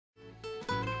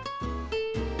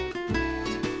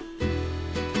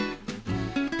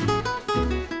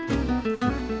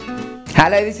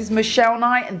Hello, this is Michele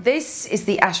Knight and this is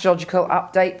the astrological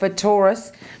update for Taurus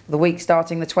for the week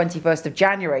starting the 21st of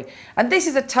January. And this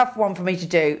is a tough one for me to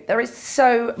do. There is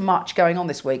so much going on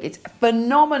this week. It's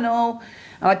phenomenal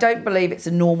and I don't believe it's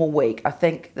a normal week. I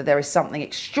think that there is something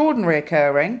extraordinary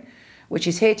occurring which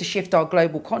is here to shift our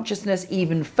global consciousness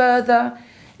even further.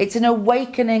 It's an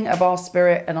awakening of our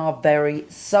spirit and our very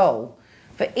soul.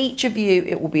 For each of you,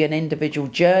 it will be an individual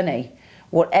journey.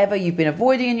 Whatever you've been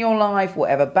avoiding in your life,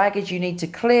 whatever baggage you need to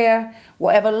clear,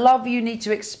 whatever love you need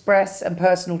to express and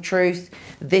personal truth,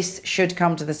 this should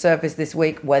come to the surface this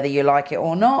week, whether you like it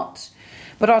or not.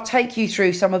 But I'll take you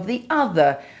through some of the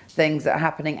other things that are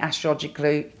happening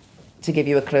astrologically to give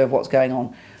you a clue of what's going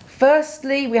on.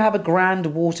 Firstly, we have a grand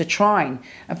water trine.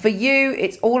 And for you,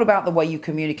 it's all about the way you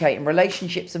communicate in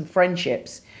relationships and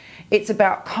friendships. It's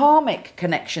about karmic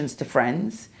connections to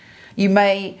friends. You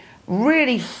may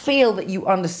really feel that you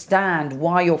understand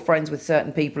why you're friends with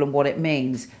certain people and what it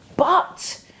means.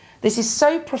 But this is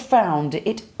so profound,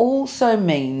 it also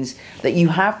means that you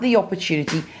have the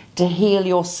opportunity to heal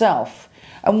yourself.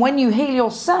 And when you heal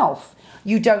yourself,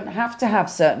 you don't have to have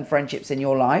certain friendships in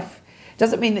your life. It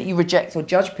doesn't mean that you reject or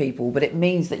judge people, but it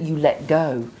means that you let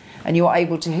go. And you're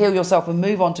able to heal yourself and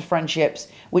move on to friendships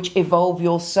which evolve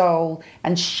your soul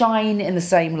and shine in the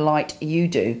same light you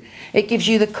do. It gives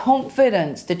you the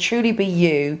confidence to truly be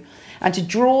you and to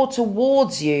draw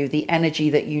towards you the energy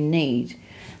that you need.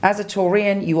 As a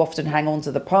Taurian, you often hang on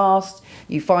to the past.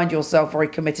 You find yourself very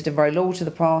committed and very loyal to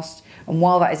the past. And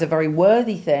while that is a very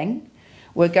worthy thing,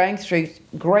 we're going through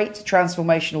great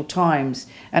transformational times.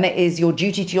 And it is your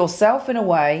duty to yourself in a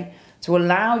way to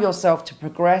allow yourself to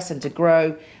progress and to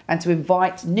grow and to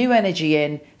invite new energy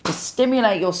in, to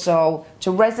stimulate your soul,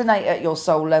 to resonate at your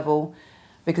soul level.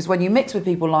 Because when you mix with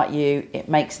people like you, it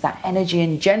makes that energy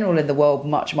in general in the world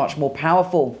much, much more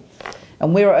powerful.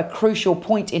 And we're at a crucial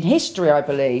point in history, I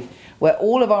believe, where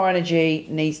all of our energy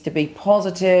needs to be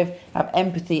positive, have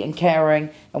empathy and caring,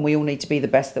 and we all need to be the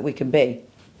best that we can be.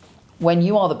 When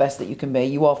you are the best that you can be,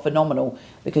 you are phenomenal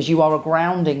because you are a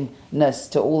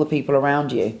groundingness to all the people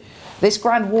around you. This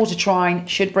grand water trine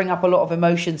should bring up a lot of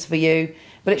emotions for you,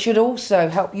 but it should also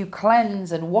help you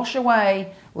cleanse and wash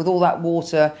away with all that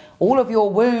water, all of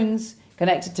your wounds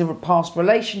connected to past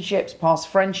relationships, past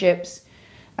friendships,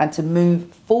 and to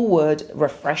move forward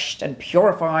refreshed and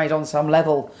purified on some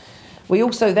level. We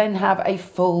also then have a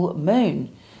full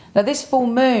moon. Now this full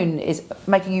moon is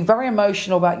making you very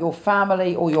emotional about your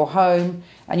family or your home,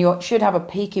 and you should have a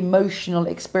peak emotional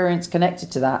experience connected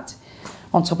to that.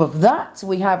 On top of that,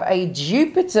 we have a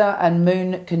Jupiter and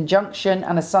Moon conjunction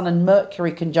and a Sun and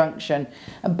Mercury conjunction.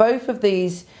 And both of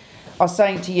these are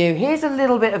saying to you, here's a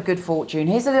little bit of good fortune.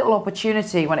 Here's a little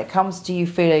opportunity when it comes to you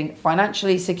feeling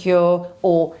financially secure,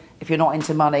 or if you're not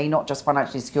into money, not just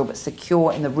financially secure, but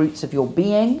secure in the roots of your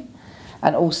being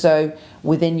and also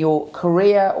within your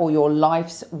career or your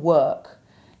life's work.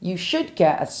 You should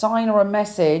get a sign or a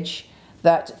message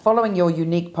that following your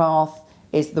unique path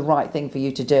is the right thing for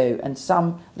you to do, and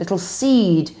some little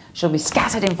seed shall be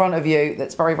scattered in front of you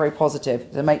that's very, very positive,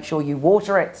 so make sure you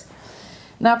water it.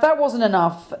 Now, if that wasn't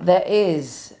enough, there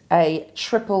is a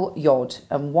triple yod,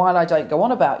 and while I don't go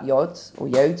on about yods, or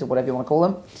yods, or whatever you want to call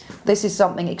them, this is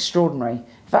something extraordinary.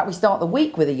 In fact, we start the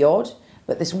week with a yod,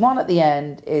 but this one at the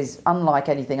end is unlike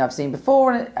anything I've seen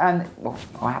before, and well,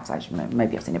 I have actually,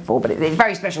 maybe I've seen it before, but it's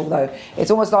very special though.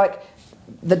 It's almost like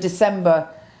the December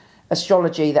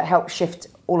astrology that helps shift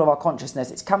all of our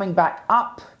consciousness. It's coming back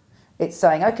up. It's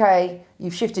saying, okay,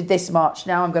 you've shifted this much.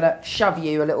 Now I'm going to shove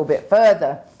you a little bit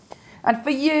further. And for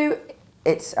you,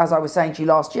 it's, as I was saying to you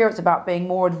last year, it's about being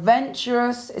more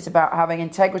adventurous. It's about having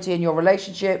integrity in your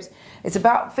relationships. It's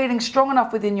about feeling strong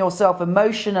enough within yourself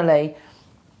emotionally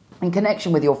in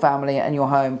connection with your family and your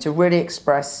home to really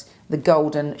express the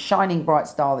golden, shining, bright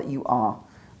star that you are.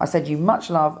 I send you much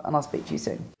love and I'll speak to you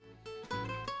soon.